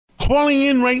calling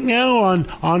in right now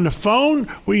on the phone.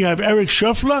 We have Eric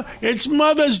Schuffler. It's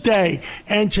Mother's Day,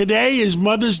 and today is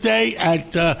Mother's Day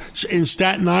in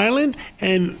Staten Island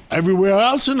and everywhere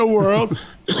else in the world.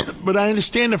 But I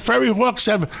understand the Ferry Hawks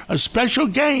have a special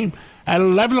game at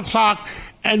 11 o'clock,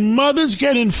 and mothers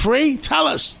get in free. Tell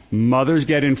us. Mothers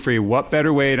get in free. What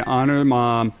better way to honor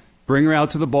mom? Bring her out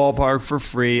to the ballpark for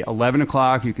free, 11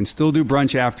 o'clock. You can still do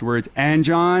brunch afterwards. And,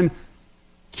 John,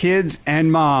 kids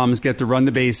and moms get to run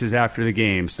the bases after the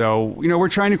game. So, we're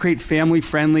trying to create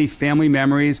family-friendly, family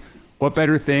memories. What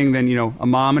better thing than, a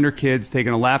mom and her kids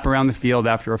taking a lap around the field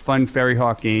after a fun Ferry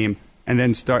Hawk game and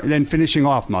then finishing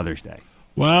off Mother's Day.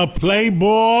 Well, play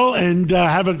ball and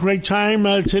have a great time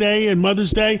today and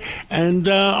Mother's Day. And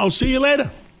I'll see you later.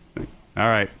 All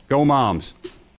right. Go Moms.